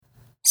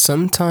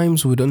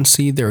Sometimes we don't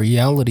see the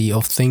reality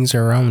of things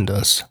around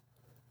us.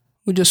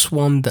 We just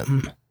want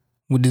them.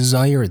 We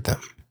desire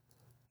them.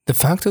 The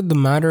fact of the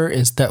matter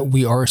is that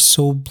we are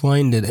so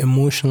blinded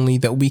emotionally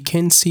that we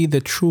can't see the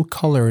true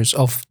colors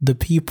of the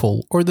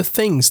people or the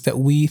things that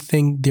we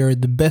think they're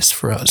the best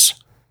for us.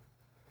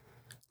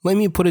 Let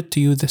me put it to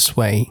you this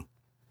way.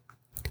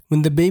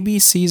 When the baby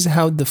sees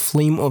how the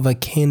flame of a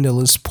candle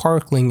is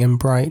sparkling and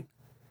bright,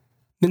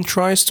 then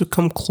tries to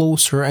come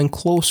closer and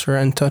closer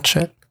and touch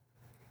it.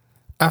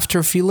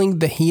 After feeling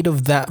the heat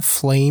of that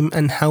flame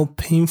and how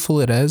painful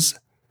it is,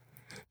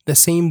 the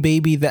same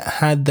baby that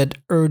had that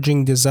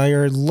urging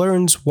desire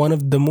learns one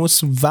of the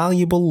most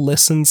valuable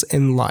lessons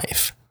in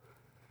life,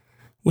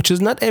 which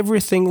is not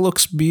everything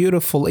looks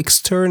beautiful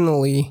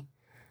externally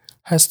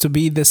has to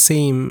be the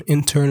same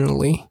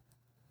internally.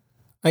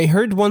 I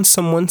heard once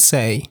someone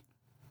say,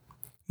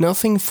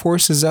 nothing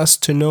forces us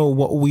to know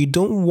what we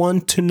don't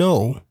want to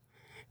know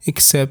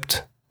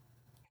except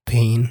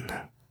pain.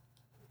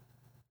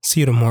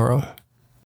 See you tomorrow.